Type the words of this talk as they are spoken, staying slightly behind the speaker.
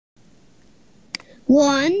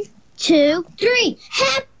1, 2, 3.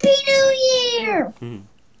 Happy New Year!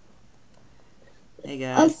 Hey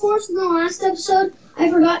guys. Of course, in the last episode, I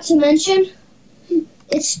forgot to mention,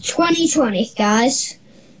 it's 2020, guys.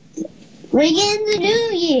 Ring in the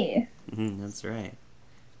New Year. That's right.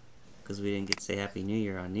 Because we didn't get to say Happy New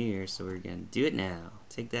Year on New Year, so we're going to do it now.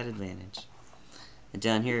 Take that advantage. And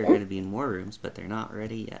down here are going to be more rooms, but they're not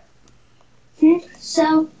ready yet.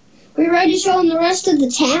 So, we ready to show them the rest of the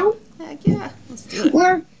town? Heck yeah, let's do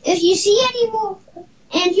it. If you see any more,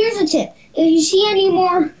 and here's a tip, if you see any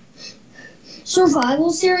more survival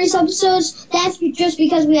series episodes, that's just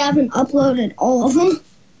because we haven't uploaded all of them.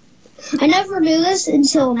 I never knew this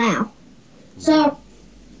until now. So,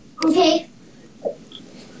 okay.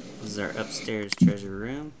 This is our upstairs treasure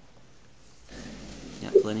room.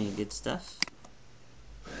 Got plenty of good stuff.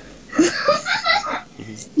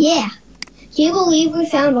 Yeah. Can you believe we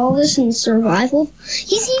found all this in survival?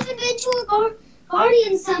 He's even been to a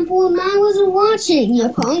Guardian's temple and I wasn't watching, you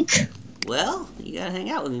punk. Well, you gotta hang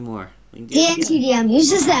out with me more. We can do Yeah, TDM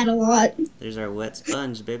uses that a lot. There's our wet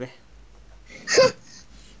sponge, baby.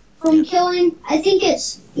 From killing, I think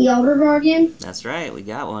it's the Elder Guardian. That's right, we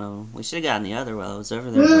got one of them. We should have gotten the other while it was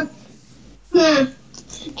over there.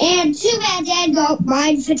 And too bad Dad got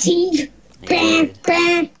mind fatigue.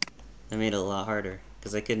 That made it a lot harder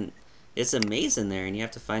because I couldn't. It's a maze in there, and you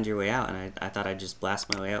have to find your way out. And I thought I'd just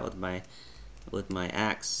blast my way out with my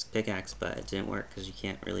pickaxe, but it didn't work because you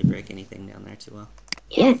can't really break anything down there too well.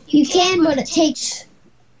 Yeah, you can, but it takes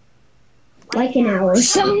like an hour or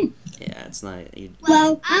so. Yeah, it's not.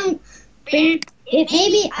 Well,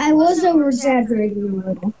 maybe I was over exaggerating a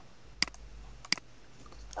little.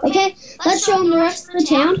 Okay, let's show them the rest of the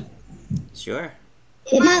town. Sure.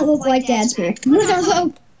 It might look like Dad's back.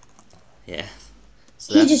 Yeah.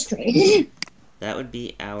 So he just traded. That would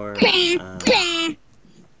be our.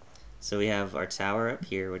 So we have our tower up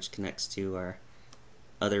here, which connects to our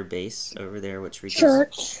other base over there, which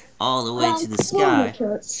reaches all the way to the sky.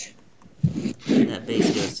 That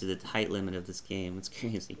base goes to the height limit of this game. It's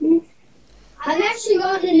crazy. I've actually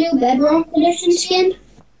gotten a new Bedrock Edition skin.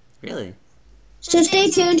 Really? So stay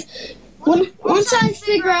tuned. Once I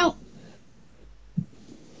figure out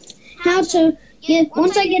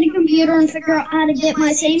once I get a computer and figure out how to get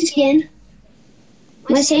my same skin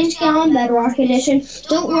on Bedrock Edition,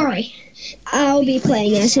 don't worry. I'll be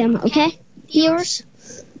playing as him, okay? Viewers?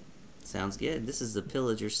 Sounds good. This is the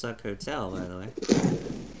Pillagers Suck Hotel, by the way.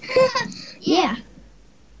 Yeah.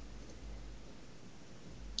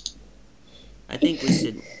 I think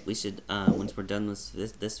we should once we're done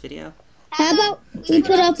with this video. How about we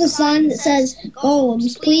put up a sign that says,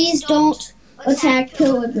 "Golems, please don't attack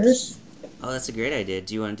pillagers." Oh, that's a great idea.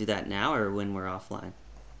 Do you want to do that now or when we're offline?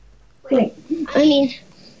 Wait, please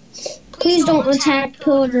don't attack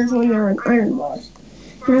pillagers when they're in iron bars.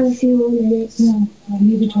 Have a few more minutes. No, I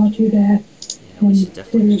need to talk to your dad. Yeah, we should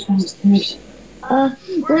definitely.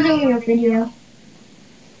 We're doing a video.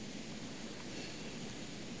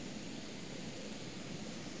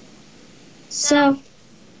 So,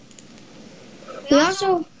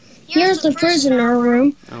 here's the prisoner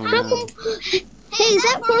room. Oh, no. Hey, is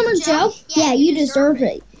that Farmer Joe? Yeah, you deserve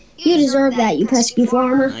it. You deserve that, you pesky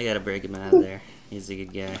farmer. I gotta break him out of there. He's a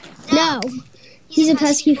good guy. No, he's a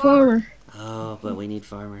pesky farmer. Oh, but we need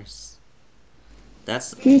farmers.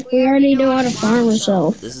 We already know how to farm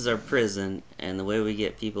ourselves. This is our prison, and the way we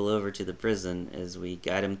get people over to the prison is we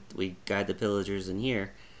guide the pillagers in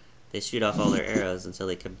here. They shoot off all their arrows until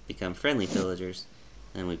they become friendly pillagers,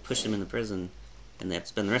 and we push them in the prison, and they have to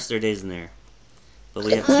spend the rest of their days in there. But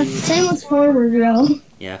we have two. Same with Farmer Joe.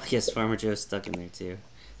 Yeah, yes, Farmer Joe's stuck in there too.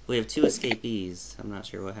 We have 2 escapees. I'm not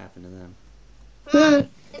sure what happened to them.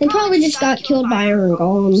 They probably just got killed by iron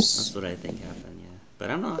golems. That's what I think happened, yeah. But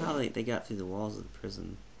I don't know how they got through the walls of the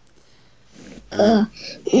prison. Iron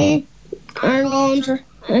golems are...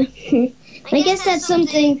 I guess that's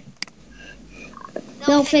something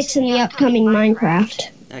they'll fix in the upcoming Minecraft.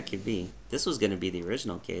 That could be. This was going to be the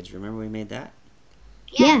original cage. Remember we made that?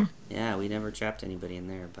 Yeah. Yeah, we never trapped anybody in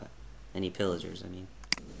there, but... Any pillagers, I mean.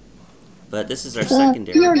 But this is our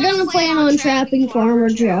secondary. We were going to plan on trapping Farmer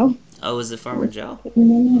Joe. Oh, is it Farmer Joe? Let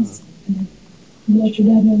your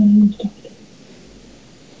dad know when I need to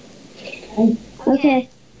talk. Okay.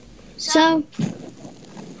 So,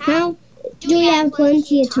 do we have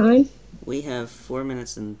plenty of time? We have 4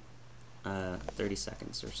 minutes and 30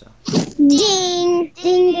 seconds or so. Ding!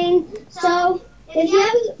 Ding, ding. So, if you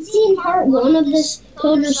haven't seen part 1 of this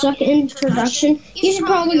Pillager Suck introduction, you should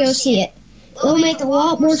probably go see it. It'll make a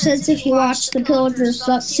lot more sense if you watch the Pillager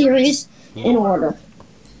Suck series in order.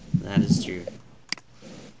 That is true.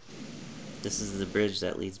 This is the bridge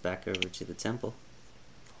that leads back over to the temple.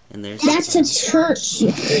 And there's That's a church.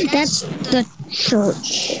 That's the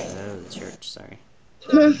church. oh, the church. Sorry.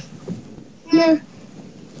 Nah.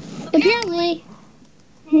 Apparently,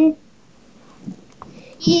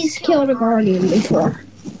 he's killed a guardian before.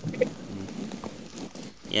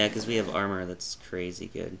 Yeah, because we have armor that's crazy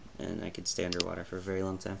good, and I could stay underwater for a very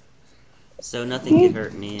long time. So nothing could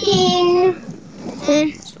hurt me.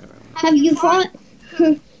 Have you fought?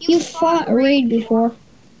 You fought a raid before.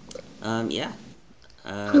 Yeah.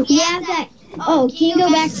 Yeah, that. Oh, can you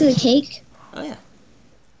go back to the cake? Oh yeah.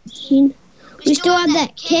 We still have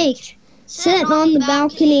that cake sitting on the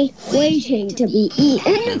balcony waiting to be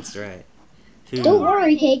eaten. That's right. Don't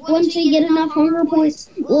worry, Cake. Once we get enough hunger points,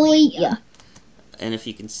 we'll eat ya. And if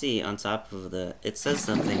you can see on top of it says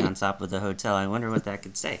something on top of the hotel. I wonder what that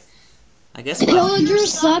could say. I guess.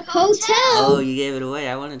 Pillagers Suck Hotel. Oh, you gave it away.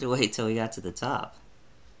 I wanted to wait till we got to the top.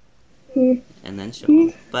 And then show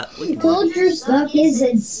them. But we can do it. Pillagers Suck is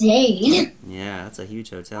insane. Yeah, that's a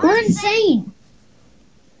huge hotel. We're insane.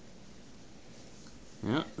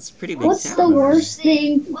 Yeah, it's a pretty big What's town. the worst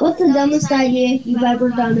thing? What's the dumbest idea you've ever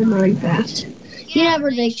done in Minecraft? You never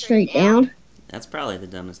dig straight down. That's probably the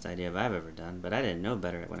dumbest idea I've ever done, but I didn't know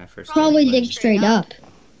better when I first Probably started dig straight up.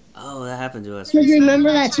 Oh, that happened to us. Because recently.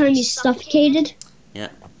 remember that time you suffocated? Yeah,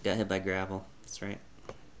 got hit by gravel. That's right.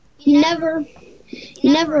 You never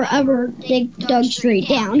ever dug straight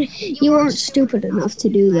down. You weren't stupid enough to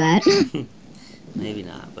do that. Maybe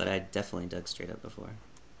not, but I definitely dug straight up before.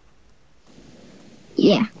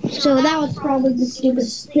 Yeah, so that was probably the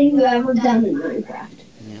stupidest thing you've ever done in Minecraft.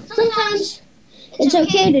 Yeah. Sometimes it's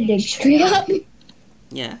okay to dig straight up.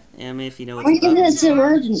 Yeah, I mean, if you know Or what's if up. it's an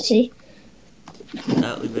emergency.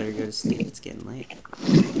 Oh, we better go to sleep. It's getting late.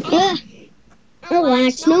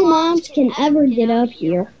 Relax, no moms can ever get up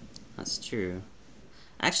here. That's true.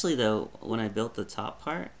 Actually, though, when I built the top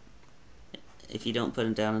part, if you don't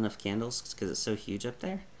put down enough candles, because it's so huge up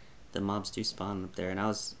there, the mobs do spawn up there. And I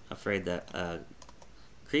was afraid that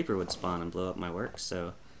creeper would spawn and blow up my work,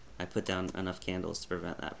 so I put down enough candles to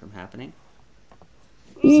prevent that from happening.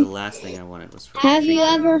 So the last thing I wanted was for Have you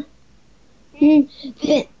ever been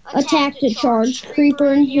attacked a charged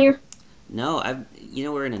creeper in here? No, you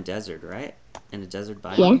know we're in a desert, right? In a desert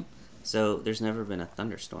biome. Yeah. So there's never been a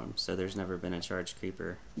thunderstorm, so there's never been a charged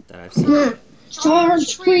creeper that I've seen.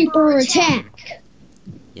 Charged creeper attack.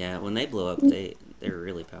 Yeah, when they blow up, they're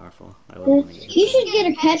really powerful. I wouldn't want to get You should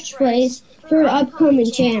get a catchphrase for your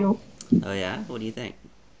upcoming channel. Oh yeah? What do you think?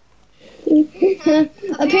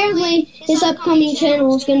 Apparently, his upcoming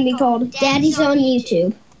channel is going to be called Daddy's on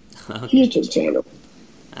YouTube. Okay. YouTube channel.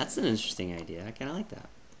 That's an interesting idea. I kind of like that.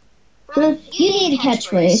 You need a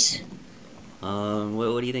catchphrase.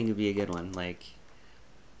 What do you think would be a good one? Like,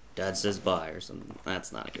 Dad says bye or something.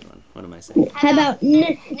 That's not a good one. What am I saying? How about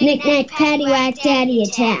knick-knack, paddywhack, daddy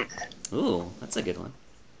attack? Ooh, that's a good one.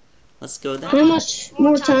 Let's go with that. How much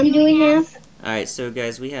more time do we have? Alright, so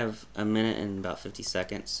guys, we have a minute and about 50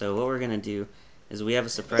 seconds. So what we're going to do is we have a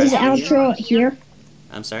surprise Is the video. outro here?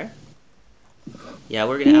 I'm sorry? Yeah,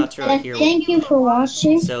 we're going to outro it here. Thank you for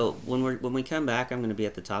watching. So when we come back, I'm going to be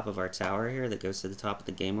at the top of our tower here that goes to the top of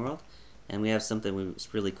the game world. And we have something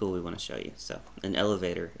really cool we want to show you. So, an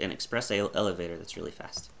elevator, an express elevator that's really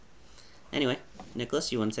fast. Anyway,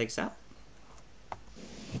 Nicholas, you want to take us out?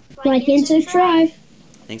 Like and subscribe.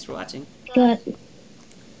 Thanks for watching. But